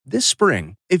This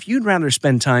spring, if you'd rather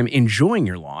spend time enjoying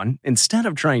your lawn instead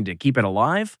of trying to keep it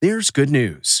alive, there's good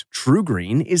news.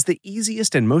 TruGreen is the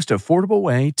easiest and most affordable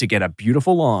way to get a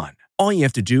beautiful lawn. All you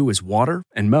have to do is water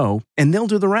and mow, and they'll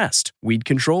do the rest. Weed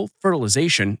control,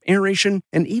 fertilization, aeration,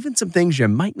 and even some things you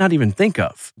might not even think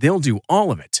of. They'll do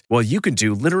all of it, while you can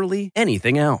do literally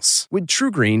anything else. With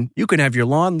TruGreen, you can have your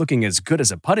lawn looking as good as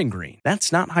a putting green.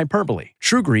 That's not hyperbole.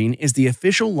 TruGreen is the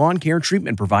official lawn care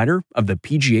treatment provider of the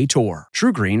PGA Tour.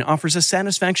 TruGreen offers a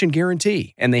satisfaction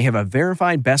guarantee, and they have a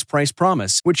verified best price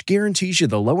promise, which guarantees you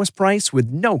the lowest price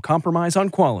with no compromise on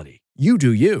quality. You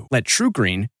do you. Let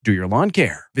TruGreen do your lawn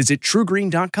care. Visit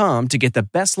TruGreen.com to get the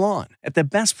best lawn at the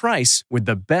best price with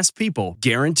the best people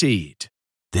guaranteed.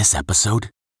 This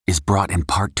episode is brought in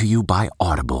part to you by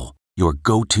Audible, your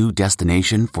go-to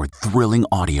destination for thrilling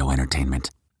audio entertainment.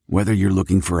 Whether you're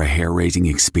looking for a hair-raising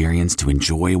experience to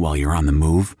enjoy while you're on the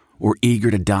move or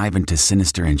eager to dive into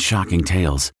sinister and shocking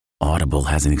tales, Audible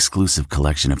has an exclusive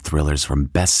collection of thrillers from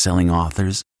best-selling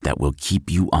authors that will keep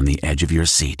you on the edge of your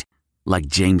seat. Like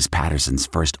James Patterson's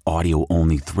first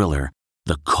audio-only thriller,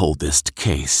 The Coldest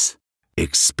Case.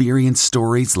 Experience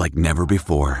stories like never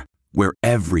before, where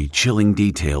every chilling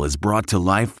detail is brought to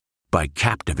life by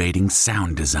captivating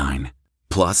sound design.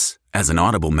 Plus, as an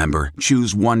Audible member,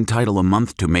 choose one title a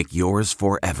month to make yours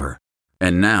forever.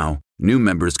 And now, new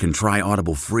members can try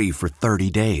Audible free for 30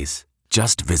 days.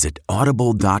 Just visit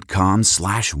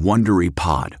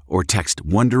audible.com/WonderyPod or text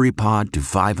WonderyPod to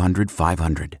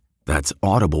 500-500. That's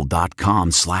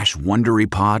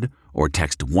audible.com/WonderyPod or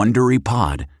text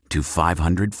WonderyPod to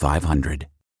 500-500.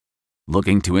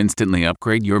 Looking to instantly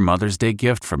upgrade your Mother's Day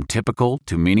gift from typical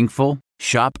to meaningful?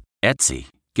 Shop Etsy.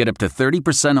 Get up to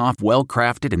 30% off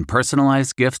well-crafted and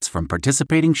personalized gifts from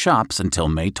participating shops until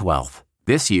May 12th.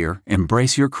 This year,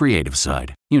 embrace your creative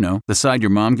side. You know, the side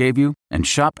your mom gave you. And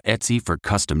shop Etsy for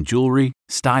custom jewelry,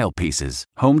 style pieces,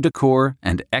 home decor,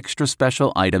 and extra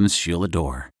special items she'll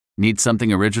adore. Need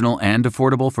something original and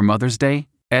affordable for Mother's Day?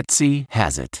 Etsy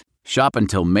has it. Shop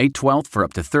until May 12th for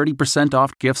up to 30%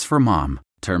 off gifts for mom.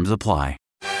 Terms apply.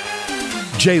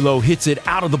 J-Lo hits it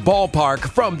out of the ballpark.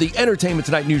 From the Entertainment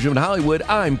Tonight newsroom in Hollywood,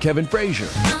 I'm Kevin Frazier.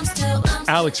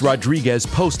 Alex Rodriguez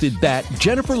posted that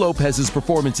Jennifer Lopez's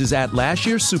performances at last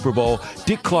year's Super Bowl,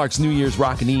 Dick Clark's New Year's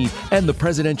Rockin' Eve, and the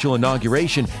presidential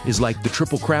inauguration is like the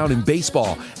Triple Crown in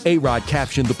baseball. A-Rod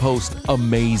captioned the post,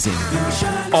 amazing.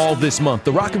 All this month,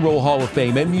 the Rock and Roll Hall of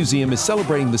Fame and Museum is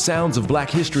celebrating the sounds of Black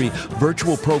history.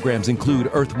 Virtual programs include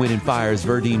Earth, Wind & Fire's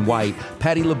Verdine White,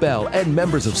 Patti LaBelle, and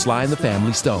members of Sly and the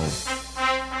Family Stone.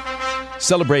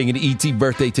 Celebrating an E.T.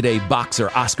 birthday today, boxer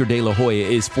Oscar De La Hoya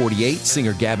is 48,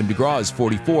 singer Gavin DeGraw is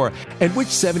 44, and which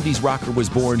 70s rocker was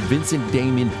born Vincent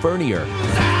Damien Furnier?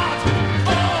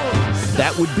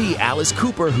 That would be Alice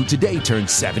Cooper, who today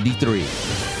turns 73.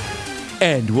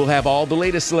 And we'll have all the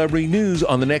latest celebrity news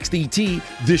on the next ET.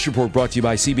 This report brought to you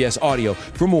by CBS Audio.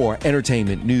 For more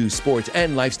entertainment, news, sports,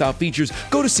 and lifestyle features,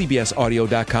 go to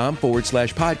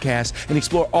cbsaudio.com/podcast and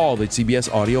explore all that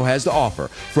CBS Audio has to offer.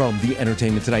 From the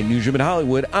Entertainment Tonight newsroom in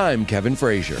Hollywood, I'm Kevin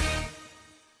Frazier.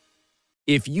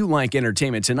 If you like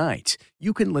Entertainment Tonight,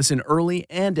 you can listen early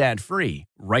and ad-free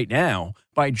right now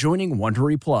by joining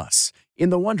Wondery Plus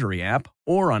in the Wondery app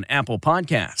or on Apple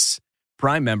Podcasts.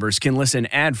 Prime members can listen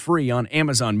ad-free on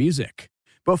Amazon Music.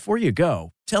 Before you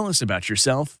go, tell us about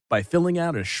yourself by filling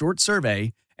out a short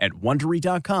survey at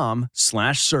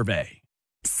Wondery.com/survey.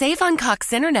 Save on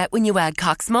Cox Internet when you add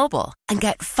Cox Mobile and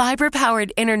get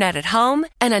fiber-powered internet at home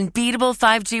and unbeatable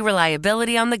 5G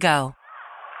reliability on the go.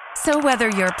 So whether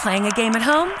you're playing a game at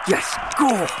home, yes,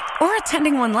 goal, or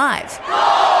attending one live,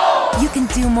 you can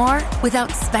do more without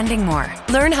spending more.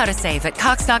 Learn how to save at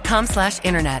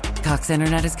Cox.com/internet. Cox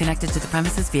Internet is connected to the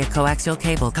premises via coaxial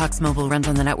cable. Cox Mobile runs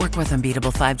on the network with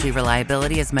unbeatable 5G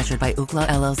reliability as measured by Ookla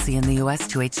LLC in the U.S.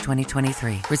 to H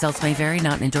 2023. Results may vary,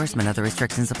 not an endorsement. Other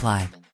restrictions apply.